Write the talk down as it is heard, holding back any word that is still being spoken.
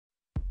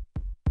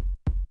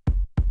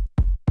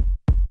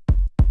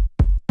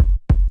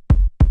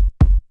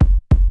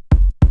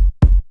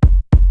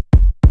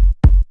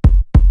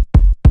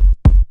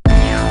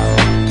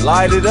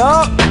Light it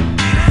up.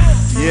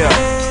 Yeah.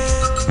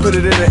 Put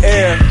it in the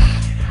air.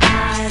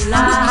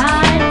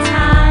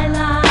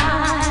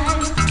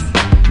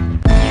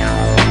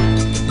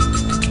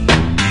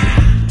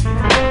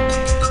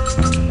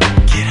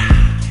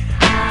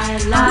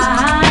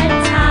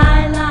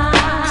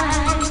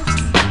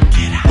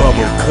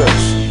 Bubble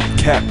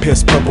Kush, cat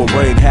piss, purple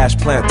rain, hash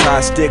plant,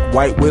 tie stick,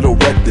 white widow,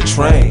 wreck the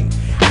train.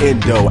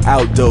 Indo,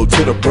 outdo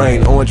to the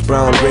brain, orange,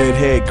 brown, red,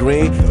 hair,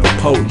 green, the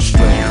potent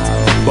strains.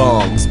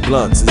 Bongs,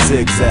 blunts,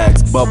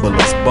 zigzags,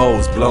 bubblers,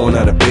 bowls, blown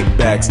out of big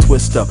bags.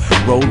 Twist up,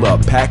 roll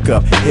up, pack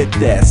up, hit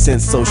that.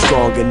 Sense so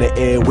strong in the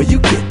air, where you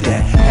get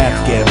that?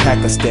 Afghan,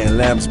 Pakistan,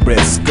 lamb's bread,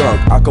 skunk,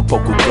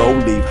 Acapulco,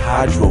 gold leaf,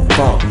 hydro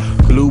funk,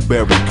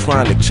 blueberry,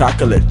 chronic,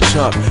 chocolate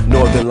chunk,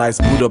 Northern Lights,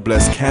 Buddha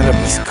blessed,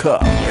 cannabis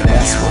cup, and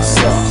that's what's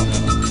up.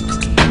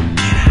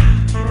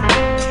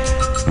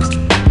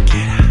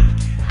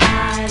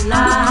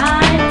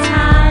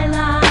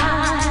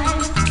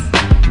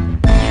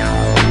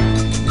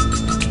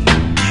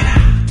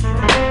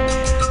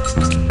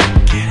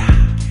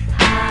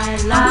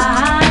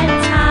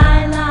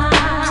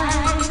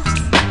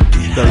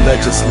 The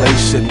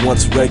legislation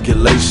wants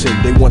regulation.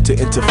 They want to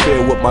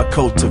interfere with my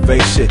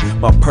cultivation,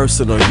 my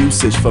personal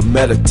usage for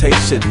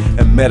meditation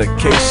and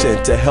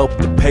medication to help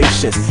the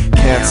patients.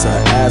 Cancer,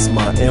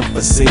 asthma,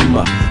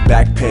 emphysema,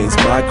 back pains,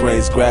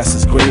 migraines, grass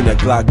is greener,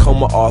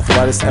 glaucoma,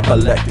 arthritis,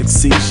 epileptic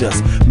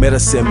seizures.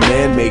 Medicine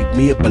man made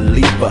me a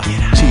believer.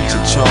 Cheech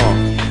and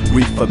Chong,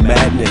 reefer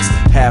madness,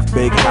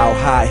 half-baked, how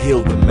high,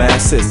 heal the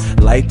masses.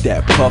 Light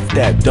that, puff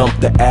that, dump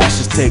the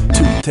ashes. Take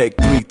 2, take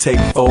 3, take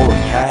 4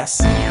 and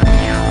pass.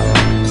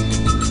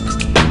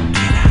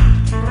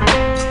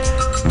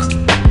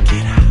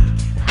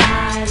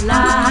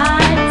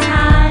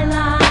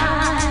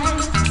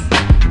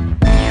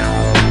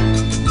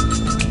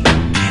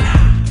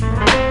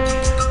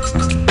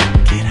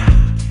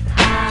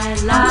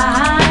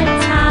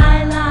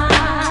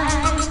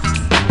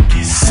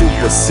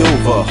 Super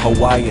silver,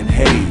 Hawaiian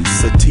haze,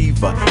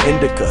 sativa,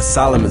 indica,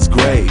 Solomon's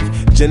grave.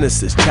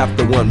 Genesis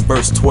chapter 1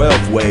 verse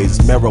 12 ways.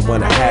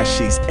 Marijuana,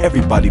 hashish,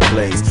 everybody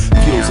plays.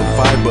 Fuels and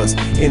fibers,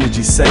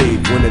 energy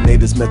saved. When the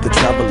natives met the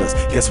travelers,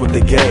 guess what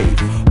they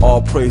gave?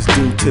 All praise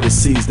due to the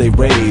seas they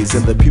raise,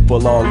 and the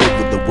people all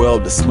over the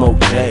world that smoke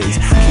J's.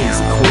 Kings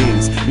and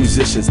queens,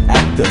 musicians,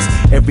 actors,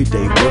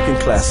 everyday working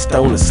class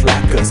stoners,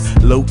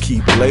 slackers,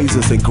 low-key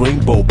blazers and green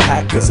bowl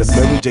packers. If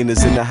Mary Jane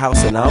is in the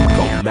house and I'm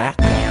gon' mack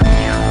her.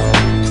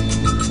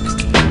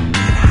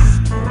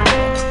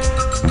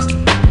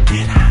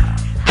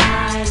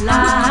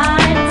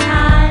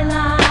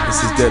 This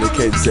is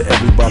dedicated to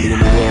everybody in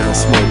the world that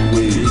smoke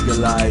weed.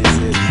 Legalize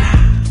it,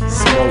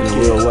 smoke it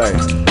real way,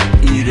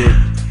 eat it,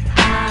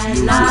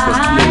 use it for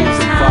fuels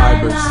and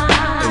fibers.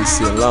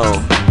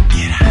 Aceyalone.